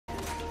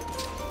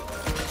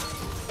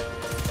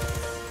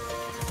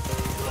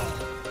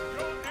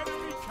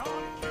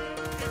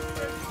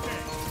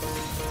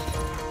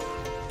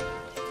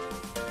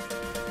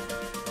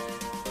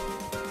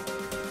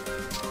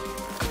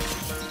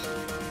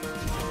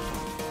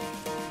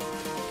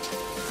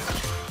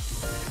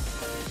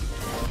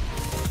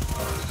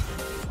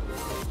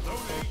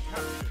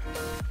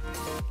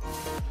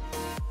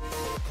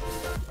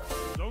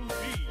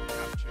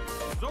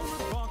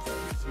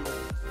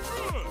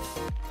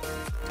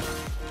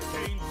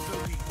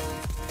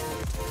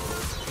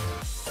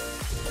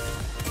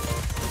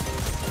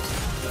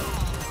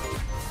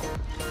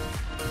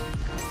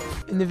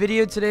the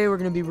video today, we're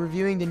going to be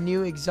reviewing the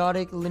new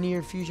exotic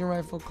linear fusion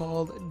rifle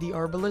called the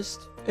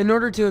Arbalest. In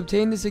order to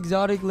obtain this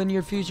exotic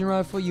linear fusion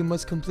rifle, you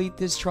must complete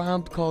this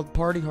triumph called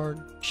Party Hard.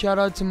 Shout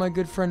out to my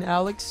good friend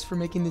Alex for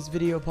making this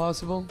video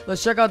possible.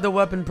 Let's check out the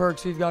weapon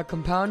perks. We've got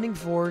Compounding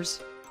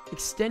Force,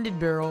 Extended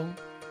Barrel,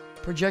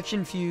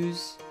 Projection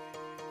Fuse,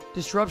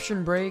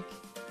 Disruption Break,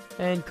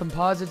 and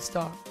Composite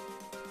Stock.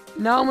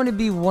 Now I'm going to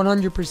be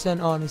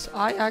 100% honest.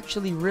 I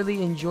actually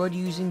really enjoyed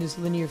using this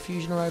linear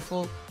fusion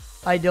rifle.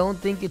 I don't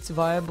think it's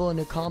viable in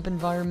a comp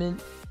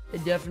environment.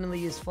 It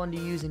definitely is fun to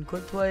use in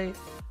quick play.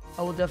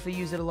 I will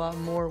definitely use it a lot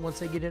more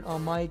once I get it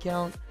on my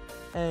account.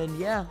 And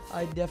yeah,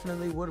 I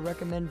definitely would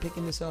recommend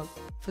picking this up.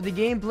 For the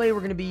gameplay, we're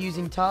going to be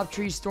using Top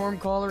Tree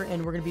Stormcaller,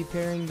 and we're going to be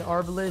pairing the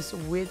Arbalest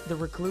with the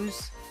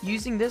Recluse.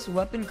 Using this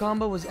weapon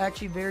combo was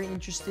actually very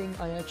interesting.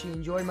 I actually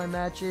enjoyed my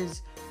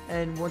matches,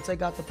 and once I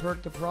got the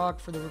perk to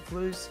proc for the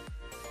Recluse,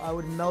 I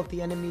would melt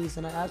the enemies,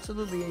 and I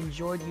absolutely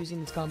enjoyed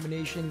using this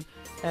combination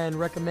and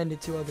recommend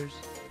it to others.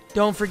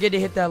 Don't forget to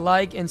hit that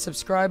like and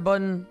subscribe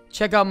button.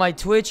 Check out my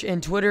Twitch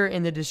and Twitter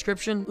in the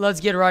description.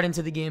 Let's get right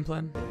into the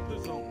gameplay.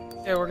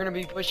 Okay, we're going to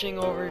be pushing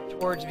over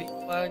towards B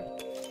flag.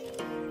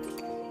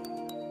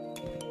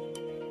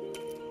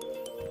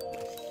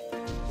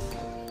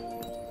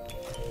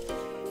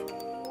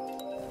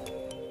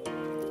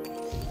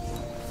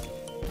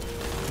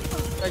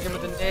 Strike him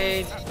with a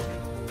nade.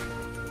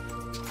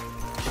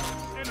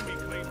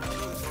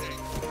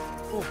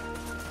 Ooh,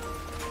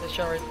 that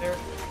shot right there.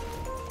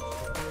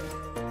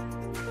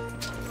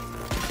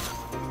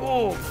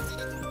 Oh!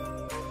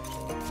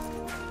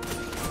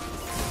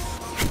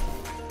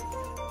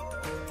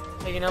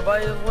 Taking out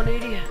by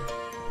 180.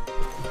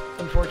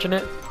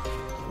 Unfortunate.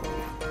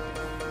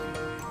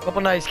 Couple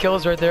nice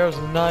kills right there. It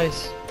was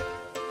nice.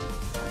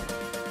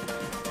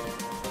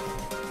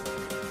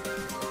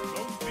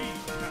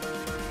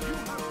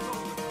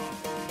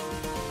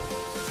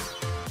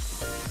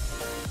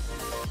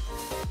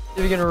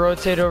 We're gonna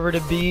rotate over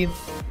to B.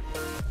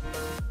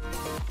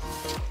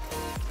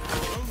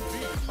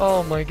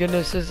 Oh my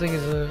goodness, this thing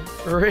is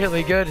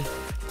really good.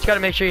 Just gotta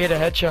make sure you hit a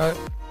headshot.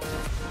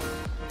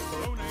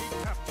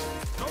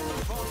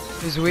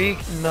 He's weak.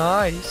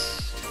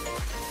 Nice.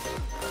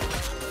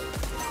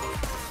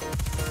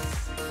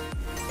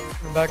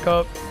 Back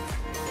up.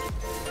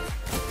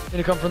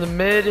 Gonna come from the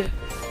mid.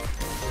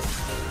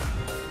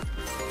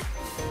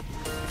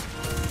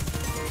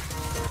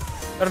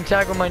 Got him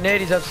tagged with my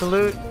nade. He's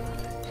absolute.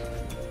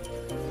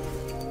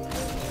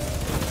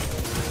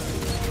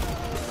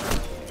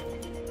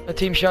 A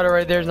team shot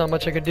right there. There's not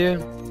much I could do.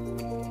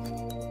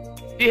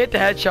 If you hit the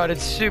headshot,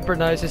 it's super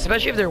nice,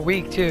 especially if they're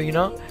weak too, you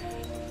know?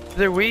 If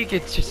they're weak,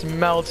 it just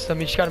melts them.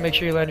 You just gotta make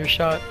sure you land your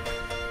shot.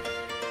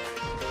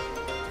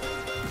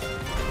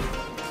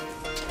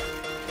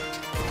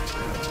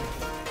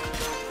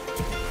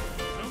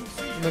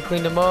 I'm gonna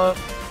clean them up.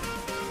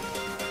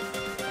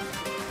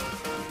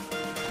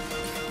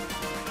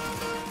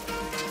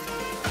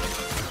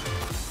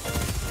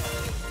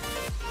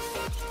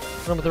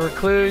 Run with the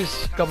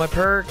Recluse. Got my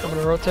perk. I'm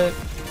gonna rotate.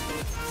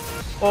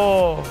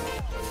 Oh,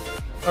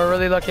 I'm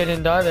really lucky I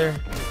didn't die there.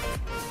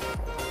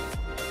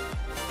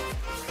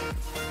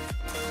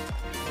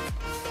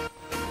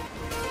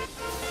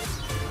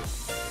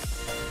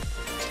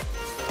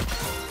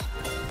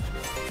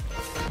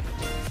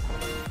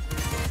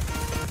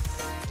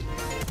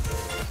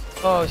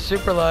 Oh,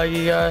 super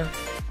laggy guy.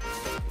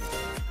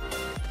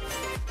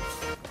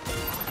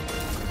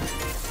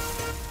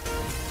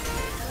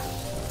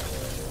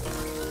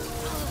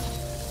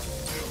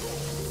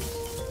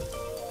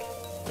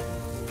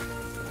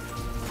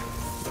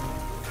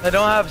 I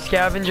don't have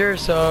scavenger,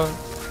 so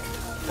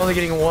I'm only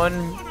getting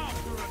one.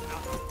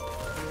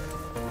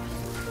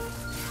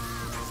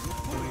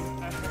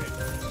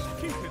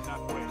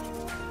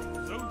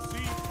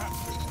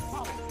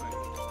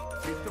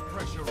 Keep the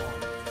pressure on.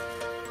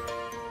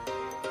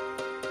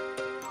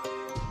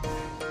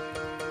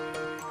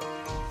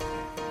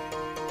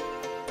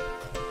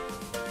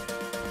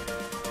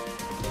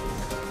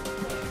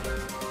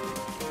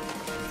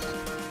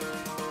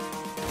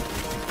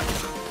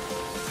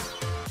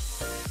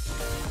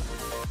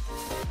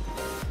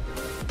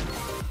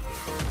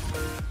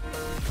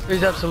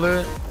 He's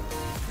absolute.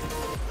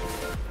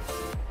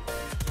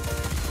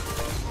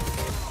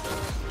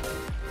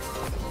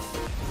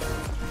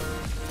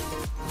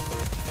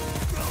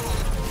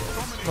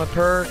 My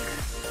perk.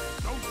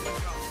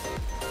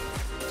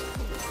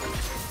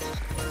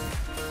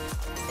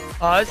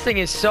 Oh, this thing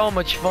is so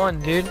much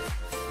fun, dude.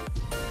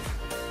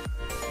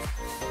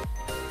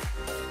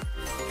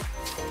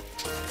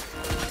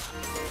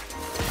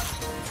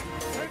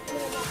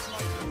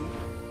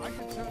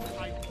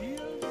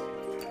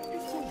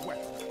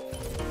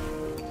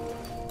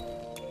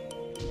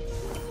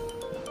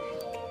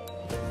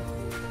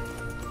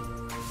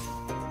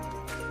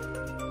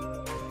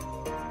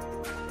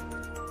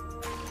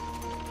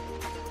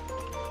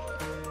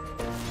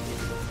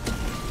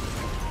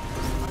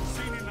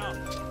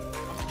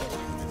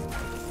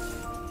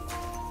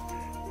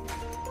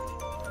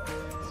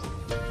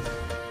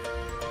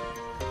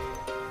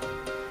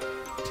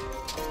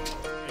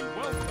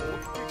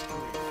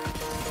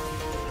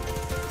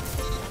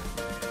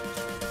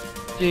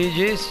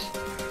 GG's.